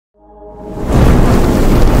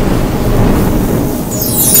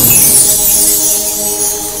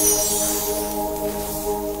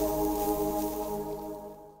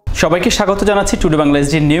সবাইকে স্বাগত জানাচ্ছি টুডে বাংলা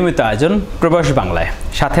এসডির নিয়মিত আয়োজন প্রবাস বাংলায়।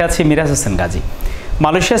 সাথে আছি মিরাজ হোসেন গাজী।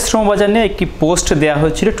 মালয়েশিয়ার শ্রমবাজার নিয়ে একটি পোস্ট দেওয়া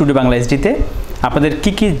হয়েছিল টুডে বাংলা এসডিতে। আপনাদের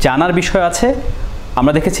কি জানার বিষয় আছে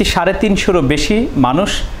আমরা দেখেছি 350-রও বেশি মানুষ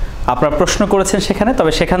আপনারা প্রশ্ন করেছেন সেখানে।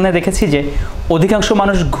 তবে সেখানে দেখেছি যে অধিকাংশ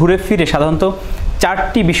মানুষ ঘুরে ফিরে সাধারণত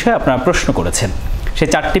 4টি বিষয় আপনারা প্রশ্ন করেছেন। সেই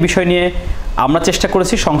 4টি বিষয় নিয়ে আমরা চেষ্টা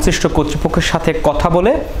করেছি সংশ্লিষ্ট কর্তৃপক্ষের সাথে কথা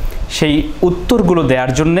বলে সেই উত্তরগুলো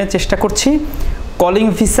দেওয়ার জন্য চেষ্টা করছি। কলিং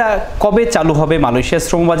ভিসা কবে চালু হবে মালয়েশিয়ার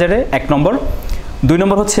শ্রমবাজারে, 1 নম্বর। 2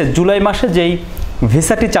 নম্বর হচ্ছে জুলাই মাসে যেই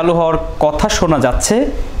ভিসাটি চালু হওয়ার কথা শোনা যাচ্ছে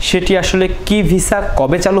সেটি আসলে কি ভিসা,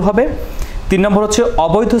 কবে চালু হবে। 3 নম্বর হচ্ছে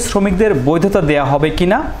অবৈধ শ্রমিকদের বৈধতা দেয়া হবে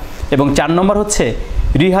কিনা, এবং 4 নম্বর হচ্ছে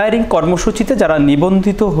রিহায়ারিং কর্মসূচিতে যারা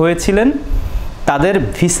নিবন্ধিত হয়েছিলেন তাদের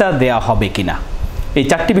ভিসা দেয়া হবে কিনা। এই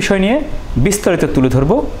 4টি বিষয় নিয়ে বিস্তারিত তুলে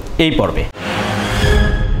ধরব এই পর্বে।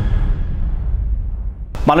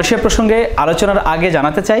 মালয়েশিয়া প্রসঙ্গে আলোচনার আগে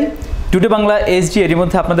জানাতে চাই টুডে বাংলা এসডি এর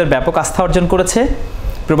মধ্যে আপনাদের ব্যাপক আস্থা অর্জন করেছে।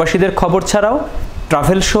 প্রবাসীদের খবর ছাড়াও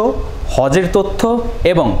ট্রাভেল শো, হজের তথ্য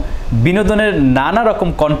এবং বিনোদনের নানা রকম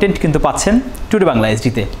কন্টেন্ট কিন্তু পাচ্ছেন টুডে বাংলা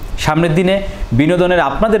এসডিতে। সামনের দিনে বিনোদনের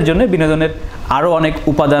আপনাদের জন্য বিনোদনের আরও অনেক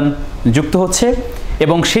উপাদান যুক্ত হচ্ছে।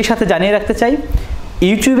 এবং সেই সাথে জানিয়ে রাখতে চাই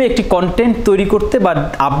ইউটিউবে একটি কন্টেন্ট তৈরি করতে বা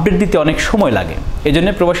আপডেট দিতে অনেক সময় লাগে। এজন্য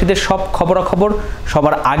প্রবাসীদের সব খবরাখবর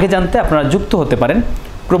সবার আগে জানতে আপনারা যুক্ত হতে পারেন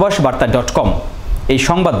probashbarta.com এই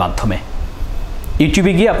সংবাদ মাধ্যমে।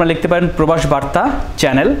 ইউটিউবে গিয়ে আপনারা লিখতে পারেন প্রবাস বার্তা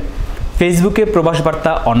চ্যানেল, ফেসবুকে প্রবাস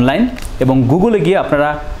বার্তা অনলাইন এবং গুগলে গিয়ে আপনারা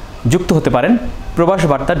যুক্ত হতে পারেন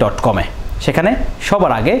probashbarta.com-এ। সেখানে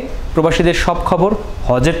সবার আগে প্রবাসীদের সব খবর,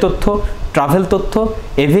 হজের তথ্য, ট্রাভেল তথ্য,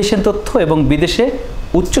 এভিয়েশন তথ্য এবং বিদেশে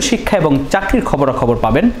উচ্চশিক্ষা এবং চাকরির খবরাখবর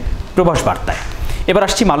পাবেন প্রবাস বার্তায়। এবার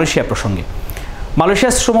আসছি মালয়েশিয়া প্রসঙ্গে।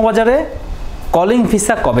 মালয়েশিয়ার শ্রমবাজারে কলিং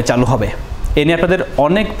ভিসা কবে চালু হবে এ নিয়ে আপনাদের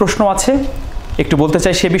অনেক প্রশ্ন আছে, একটু বলতে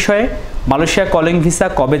চাই সে বিষয়ে। মালয়েশিয়া কলিং ভিসা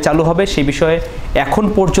কবে চালু হবে সেই বিষয়ে এখন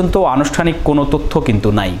পর্যন্ত আনুষ্ঠানিক কোনো তথ্য কিন্তু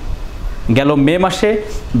নাই। গেল মে মাসে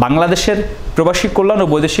বাংলাদেশের প্রবাসী কল্যাণ ও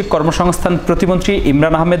বৈদেশিক কর্মসংস্থান প্রতিমন্ত্রী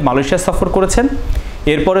ইমরান আহমেদ মালয়েশিয়া সফর করেছেন।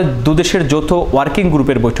 এরপরে দুদেশের যৌথ ওয়ার্কিং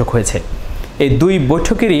গ্রুপের বৈঠক হয়েছে। এই 2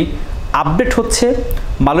 বৈঠকেরই আপডেট হচ্ছে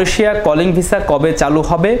মালয়েশিয়া কলিং ভিসা কবে চালু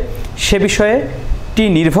হবে সে বিষয়েটি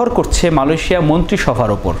নির্ভর করছে মালয়েশিয়া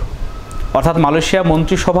মন্ত্রিসভার ওপর। অর্থাৎ মালয়েশিয়া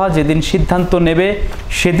মন্ত্রিসভা যেদিন সিদ্ধান্ত নেবে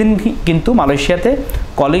সেদিন কিন্তু মালয়েশিয়াতে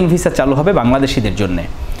কলিং ভিসা চালু হবে বাংলাদেশিদের জন্য।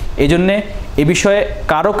 এই জন্যে এ বিষয়ে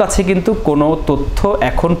কারো কাছে কিন্তু কোনো তথ্য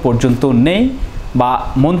এখন পর্যন্ত নেই, বা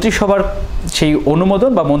মন্ত্রিসভার সেই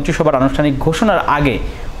অনুমোদন বা মন্ত্রিসভার আনুষ্ঠানিক ঘোষণার আগে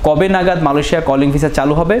কবে নাগাদ মালয়েশিয়া কলিং ভিসা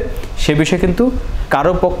চালু হবে সে বিষয়ে কিন্তু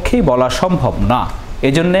কারো পক্ষেই বলা সম্ভব না।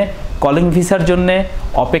 এজন্যে কলিং ভিসার জন্যে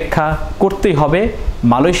অপেক্ষা করতেই হবে,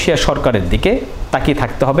 মালয়েশিয়া সরকারের দিকে তাকিয়ে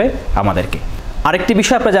থাকতে হবে আমাদেরকে। আরেকটি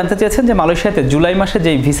বিষয় আপনারা জানতে চেয়েছেন যে মালয়েশিয়াতে জুলাই মাসে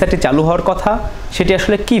যেই ভিসাটি চালু হওয়ার কথা সেটি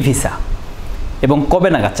আসলে কি ভিসা এবং কবে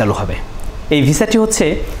নাগাদ চালু হবে। এই ভিসাটি হচ্ছে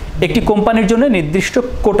একটি কোম্পানির জন্য নির্দিষ্ট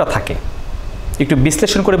কোটা থাকে। একটু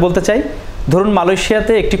বিশ্লেষণ করে বলতে চাই, ধরুন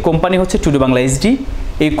মালয়েশিয়াতে একটি কোম্পানি হচ্ছে টুডে বাংলা এসডি।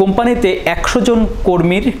 এই কোম্পানিতে 100 জন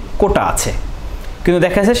কর্মীর কোটা আছে, কিন্তু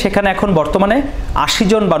দেখা যাচ্ছে সেখানে এখন বর্তমানে 80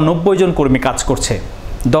 জন বা 90 জন কর্মী কাজ করছে,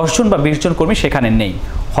 10 জন বা 20 জন কর্মী সেখানে নেই।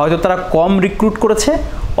 হয়তো তারা কম রিক্রুট করেছে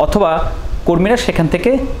অথবা কর্মীরা সেখান থেকে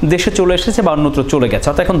দেশে চলে এসেছে বা অন্যত্র চলে গেছে।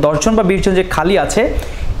 অর্থাৎ এখন 10 জন বা 20 জন যে খালি আছে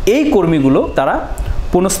এই কর্মীগুলো তারা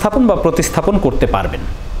পুনঃস্থাপন বা প্রতিস্থাপন করতে পারবেন,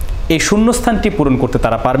 এই শূন্যস্থানটি পূরণ করতে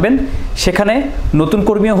তারা পারবেন। সেখানে নতুন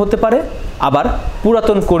কর্মীও হতে পারে, আবার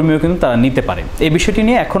পুরাতন কর্মীও কিন্তু তারা নিতে পারে। এই বিষয়টি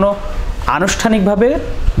নিয়ে এখনও আনুষ্ঠানিকভাবে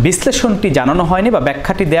বিশ্লেষণটি জানানো হয়নি বা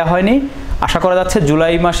ব্যাখ্যাটি দেওয়া হয়নি। আশা করা যাচ্ছে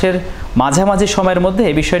জুলাই মাসের মাঝামাঝি সময়ের মধ্যে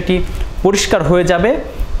এই বিষয়টি পরিষ্কার হয়ে যাবে।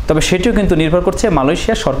 তবে সেটিও কিন্তু নির্ভর করছে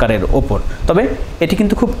মালয়েশিয়া সরকারের ওপর। তবে এটি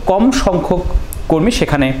কিন্তু খুব কম সংখ্যক কর্মী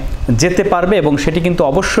সেখানে যেতে পারবে এবং সেটি কিন্তু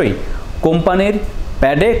অবশ্যই কোম্পানির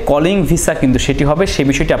প্যাডে কলিং ভিসা কিন্তু সেটি হবে, সেই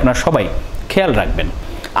বিষয়টি আপনারা সবাই খেয়াল রাখবেন।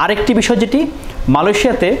 আরেকটি বিষয় যেটি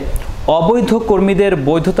মালয়েশিয়াতে অবৈধ কর্মীদের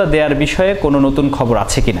বৈধতা দেওয়ার বিষয়ে কোনো নতুন খবর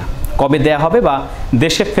আছে কিনা, কবে দেয়া হবে বা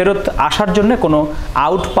দেশে ফেরত আসার জন্য কোনো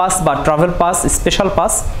আউট পাস বা ট্রাভেল পাস, স্পেশাল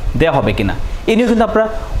পাস দেওয়া হবে কিনা, এ নিয়ে কিন্তু আপনারা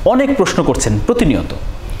অনেক প্রশ্ন করছেন প্রতিনিয়ত।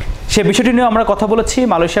 সে বিষয়টি নিয়ে আমরা কথা বলেছি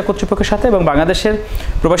মালয়েশিয়া কর্তৃপক্ষের সাথে এবং বাংলাদেশের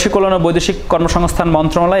প্রবাসী কল্যাণ ও বৈদেশিক কর্মসংস্থান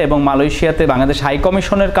মন্ত্রণালয় এবং মালয়েশিয়াতে বাংলাদেশ হাই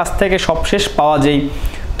কমিশনের কাছ থেকে সবশেষ পাওয়া যেই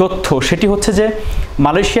তথ্য সেটি হচ্ছে যে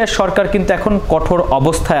মালয়েশিয়ার সরকার কিন্তু এখন কঠোর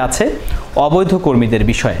অবস্থায় আছে অবৈধ কর্মীদের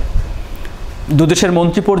বিষয়ে। দুদেশের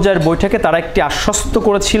মন্ত্রী পর্যায়ের বৈঠকে তারা একটি আশ্বস্ত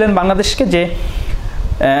করেছিলেন বাংলাদেশকে যে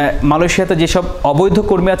মালয়েশিয়াতে যেসব অবৈধ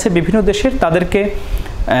কর্মী আছে বিভিন্ন দেশের তাদেরকে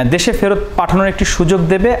দেশে ফেরত পাঠানোর একটি সুযোগ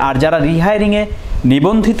দেবে, আর যারা রিহায়ারিংয়ে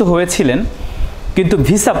নিবন্ধিত হয়েছিলেন কিন্তু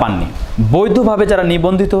ভিসা পাননি। বৈধভাবে যারা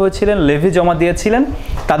নিবন্ধিত হয়েছিলেন, লেভি জমা দিয়েছিলেন,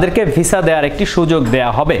 তাদেরকে ভিসা দেওয়ার একটি সুযোগ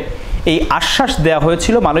দেয়া হবে, এই আশ্বাস দেওয়া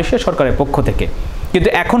হয়েছিল মালয়েশিয়া সরকারের পক্ষ থেকে। কিন্তু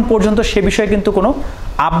এখন পর্যন্ত সে বিষয়ে কিন্তু কোনো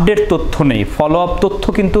আপডেট তথ্য নেই, ফলো আপ তথ্য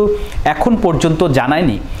কিন্তু এখন পর্যন্ত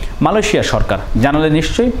জানায়নি মালয়েশিয়া সরকার। জানালে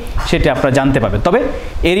নিশ্চয়ই সেটি আপনারা জানতে পাবেন। তবে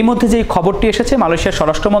এরই মধ্যে যেই খবরটি এসেছে মালয়েশিয়ার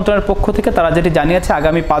স্বরাষ্ট্র মন্ত্রণালয়ের পক্ষ থেকে, তারা যেটি জানিয়েছে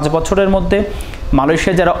আগামী 5 বছরের মধ্যে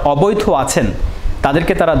মালয়েশিয়া যারা অবৈধ আছেন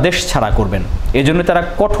তাদেরকে তারা দেশ ছাড়া করবেন। এজন্য তারা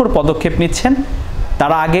কঠোর পদক্ষেপ নিচ্ছেন।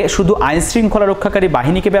 তারা আগে শুধু আইন শৃঙ্খলা রক্ষাকারী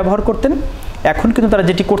বাহিনীকে ব্যবহার করতেন, এখন কিন্তু তারা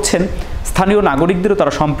যেটি করছেন স্থানীয় নাগরিকদেরও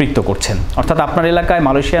তারা সম্পৃক্ত করছেন। অর্থাৎ আপনার এলাকায়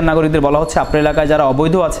মালয়েশিয়ার নাগরিকদের বলা হচ্ছে আপনার এলাকায় যারা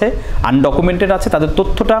অবৈধ আছে, আনডকুমেন্টেড আছে, তাদের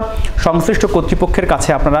তথ্যটা সংশ্লিষ্ট কর্তৃপক্ষের কাছে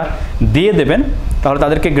আপনারা দিয়ে দেবেন, তাহলে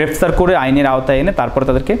তাদেরকে গ্রেফতার করে আইনের আওতায় এনে তারপরে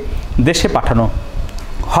তাদেরকে দেশে পাঠানো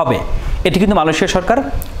হবে। এটি কিন্তু মালয়েশিয়া সরকার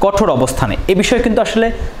কঠোর অবস্থানে। এ বিষয়ে কিন্তু আসলে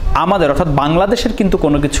আমাদের অর্থাৎ বাংলাদেশের কিন্তু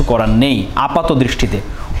কোনো কিছু করার নেই আপাত দৃষ্টিতে।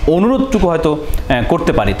 অনুরোধটুকু হয়তো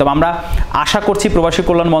করতে পারি। তবে আমরা আশা করছি প্রবাসী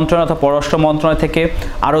কল্যাণ মন্ত্রণালয় অথবা পররাষ্ট্র মন্ত্রণালয় থেকে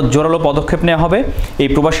আরও জোরালো পদক্ষেপ নেওয়া হবে। এই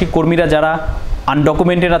প্রবাসী কর্মীরা যারা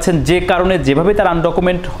আনডকুমেন্টেড আছেন, যে কারণে যেভাবে তারা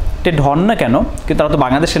আনডকুমেন্টেড হন না কেন, কিন্তু তারা তো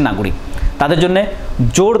বাংলাদেশের নাগরিক, তাদের জন্য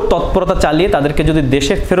জোর তৎপরতা চালিয়ে তাদেরকে যদি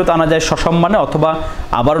দেশে ফেরত আনা যায় সসম্মানে, অথবা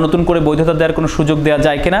আবার নতুন করে বৈধতা দেওয়ার কোনো সুযোগ দেওয়া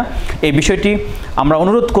যায় কিনা, এই বিষয়টি আমরা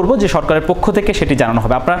অনুরোধ করব যে সরকারের পক্ষ থেকে সেটি জানানো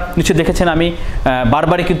হবে। আপনারা নিশ্চয়ই দেখেছেন আমি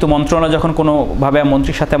বারবারই কিন্তু মন্ত্রণালয় যখন কোনোভাবে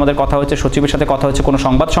মন্ত্রীর সাথে আমাদের কথা হচ্ছে, সচিবের সাথে কথা হচ্ছে কোনো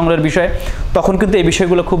সংবাদ সংগ্রহের বিষয়ে, তখন কিন্তু এই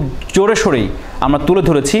বিষয়গুলো খুব জোরে সোরেই আমরা তুলে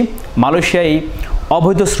ধরেছি। মালয়েশিয়া এই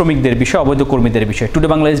অবৈধ শ্রমিকদের বিষয়, অবৈধ কর্মীদের বিষয় টুডে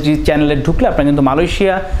বাংলা এইচডি চ্যানেলে ঢুকলে আপনারা কিন্তু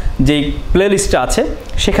মালয়েশিয়া যেই প্লেলিস্টটা আছে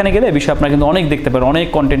সেখানে গেলে এই বিষয়ে আপনারা কিন্তু অনেক দেখতে পারেন, অনেক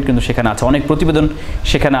কন্টেন্ট কিন্তু সেখানে আছে, অনেক প্রতিবেদন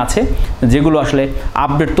সেখানে আছে, যেগুলো আসলে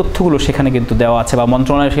আপডেট তথ্যগুলো সেখানে কিন্তু দেওয়া আছে। বা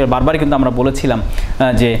মন্ত্রণালয় বারবারই কিন্তু আমরা বলেছিলাম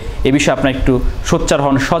যে এই বিষয়ে আপনারা একটু সোচ্চার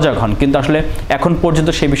হন, সজাগ হন, কিন্তু আসলে এখন পর্যন্ত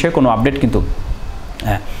সেই বিষয়ে কোনো আপডেট কিন্তু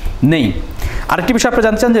নেই। আরেকটি বিষয় আপনারা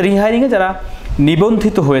জানতে চান যে রিহায়ারিংয়ে যারা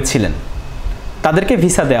নিবন্ধিত হয়েছিলেন তাদেরকে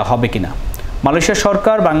ভিসা দেওয়া হবে কিনা। মালয়েশিয়া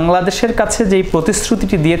সরকার বাংলাদেশের কাছে যেই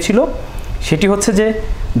প্রতিশ্রুতিটি দিয়েছিল সেটি হচ্ছে যে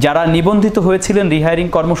যারা নিবন্ধিত হয়েছিলেন রিহায়ারিং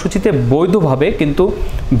কর্মসূচিতে বৈধভাবে কিন্তু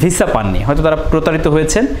ভিসা পাননি, হয়তো তারা প্রতারিত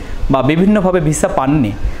হয়েছেন বা বিভিন্নভাবে ভিসা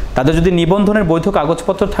পাননি, তাদের যদি নিবন্ধনের বৈধ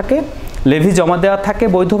কাগজপত্র থাকে, লেভি জমা দেওয়া থাকে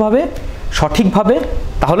বৈধভাবে সঠিকভাবে,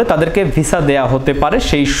 তাহলে তাদেরকে ভিসা দেয়া হতে পারে।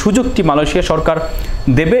 সেই সুযোগটি মালয়েশিয়া সরকার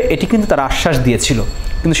দেবে, এটি কিন্তু তারা আশ্বাস দিয়েছিল,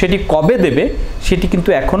 কিন্তু সেটি কবে দেবে সেটি কিন্তু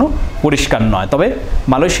এখনও পরিষ্কার নয়। তবে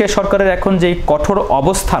মালয়েশিয়া সরকারের এখন যেই কঠোর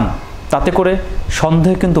অবস্থান, তাতে করে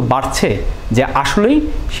সন্দেহ কিন্তু বাড়ছে যে আসলেই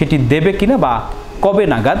সেটি দেবে কিনা বা কবে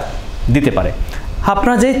নাগাদ দিতে পারে।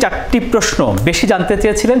 আপনারা যে 4টি প্রশ্ন বেশি জানতে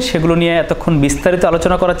চেয়েছিলেন সেগুলো নিয়ে এতক্ষণ বিস্তারিত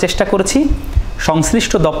আলোচনা করার চেষ্টা করেছি।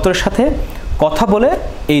 সংশ্লিষ্ট দপ্তরের সাথে কথা বলে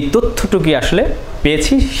এই তথ্যটুকুই আসলে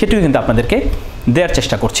পেয়েছি, সেটিও কিন্তু আপনাদেরকে দেওয়ার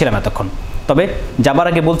চেষ্টা করছিলাম এতক্ষণ। তবে যাবার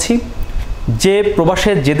আগে বলছি যে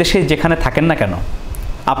প্রবাসে যে দেশে যেখানে থাকেন না কেন,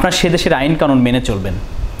 আপনার সে দেশের আইন কানুন মেনে চলবেন।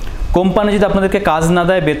 কোম্পানি যদি আপনাদেরকে কাজ না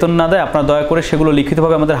দেয়, বেতন না দেয়, আপনারা দয়া করে সেগুলো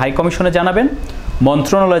লিখিতভাবে আমাদের হাই কমিশনে জানাবেন,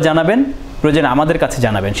 মন্ত্রণালয়ে জানাবেন, প্রয়োজনে আমাদের কাছে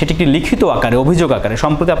জানাবেন। সেটি একটি লিখিত আকারে, অভিযোগ আকারে।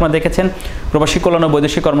 সম্প্রতি আপনারা দেখেছেন প্রবাসী কল্যাণ ও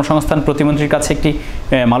বৈদেশিক কর্মসংস্থান প্রতিমন্ত্রীর কাছে একটি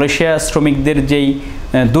মালয়েশিয়া শ্রমিকদের যেই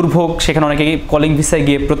দুর্ভোগ, সেখানে অনেকেই কলিং ভিসায়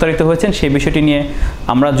গিয়ে প্রতারিত হয়েছেন, সেই বিষয়টি নিয়ে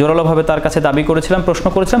আমরা জোরালোভাবে তার কাছে দাবি করেছিলাম, প্রশ্ন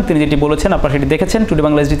করেছিলাম। তিনি যেটি বলেছেন আপনারা সেটি দেখেছেন টুডে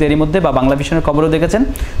বাংলা এইচডিতে এরই মধ্যে, বা বাংলাভিশনের খবরও দেখেছেন,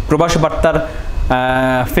 প্রবাস বার্তার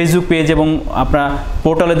ফেসবুক পেজ এবং আপনারা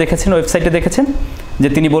পোর্টালে দেখেছেন, ওয়েবসাইটে দেখেছেন যে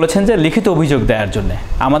তিনি বলেছেন যে লিখিত অভিযোগ দেওয়ার জন্য,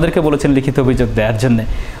 আমাদেরকে বলেছেন লিখিত অভিযোগ দেওয়ার জন্য,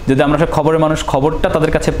 যদি আমরা খবরের মানুষ খবরটা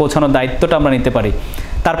তাদের কাছে পৌঁছানোর দায়িত্বটা আমরা নিতে পারি।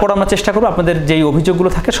 তারপর আমরা চেষ্টা করব আপনাদের যেই অভিযোগগুলো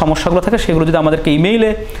থাকে, সমস্যাগুলো থাকে, সেগুলো যদি আমাদেরকে ইমেইলে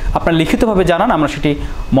আপনারা লিখিতভাবে জানান, আমরা সেটি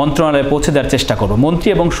মন্ত্রণালয়ে পৌঁছে দেওয়ার চেষ্টা করব। মন্ত্রী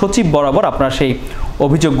এবং সচিব বরাবর আপনারা সেই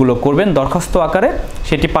অভিযোগগুলো করবেন, দরখাস্ত আকারে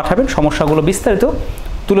সেটি পাঠাবেন, সমস্যাগুলো বিস্তারিত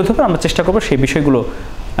তুলে ধরবেন। আমরা চেষ্টা করব সেই বিষয়গুলো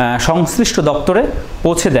সংশ্লিষ্ট দপ্তরে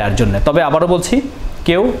পৌঁছে দেওয়ার জন্য। তবে আবারও বলছি,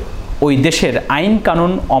 কেউ ওই দেশের আইন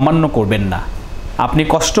কানুন অমান্য করবেন না। আপনি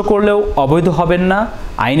কষ্ট করলেও অবৈধ হবেন না,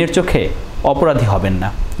 আইনের চোখে অপরাধী হবেন না।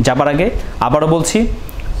 যাবার আগে আবারও বলছি,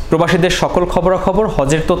 প্রবাসীদের সকল খবরাখবর,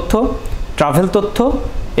 হজের তথ্য, ট্রাভেল তথ্য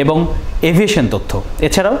এবং এভিয়েশন তথ্য,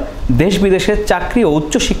 এছাড়াও দেশ বিদেশের চাকরি ও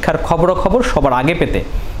উচ্চশিক্ষার খবরাখবর সবার আগে পেতে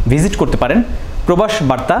ভিজিট করতে পারেন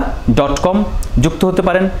probashbarta.com, যুক্ত হতে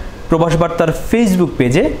পারেন প্রবাস বার্তার ফেসবুক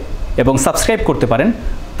পেজে এবং সাবস্ক্রাইব করতে পারেন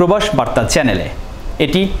প্রবাস বার্তা চ্যানেলে।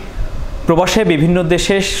 এটি প্রবাসে বিভিন্ন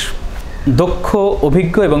দেশের দক্ষ,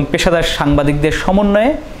 অভিজ্ঞ এবং পেশাদার সাংবাদিকদের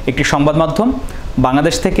সমন্বয়ে একটি সংবাদ মাধ্যম।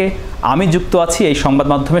 বাংলাদেশ থেকে আমি যুক্ত আছি এই সংবাদ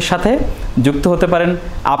মাধ্যমের সাথে, যুক্ত হতে পারেন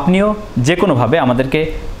আপনিও যে কোনোভাবে আমাদেরকে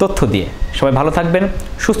তথ্য দিয়ে। সবাই ভালো থাকবেন,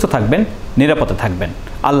 সুস্থ থাকবেন, নিরাপদে থাকবেন।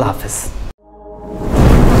 আল্লাহ হাফেজ।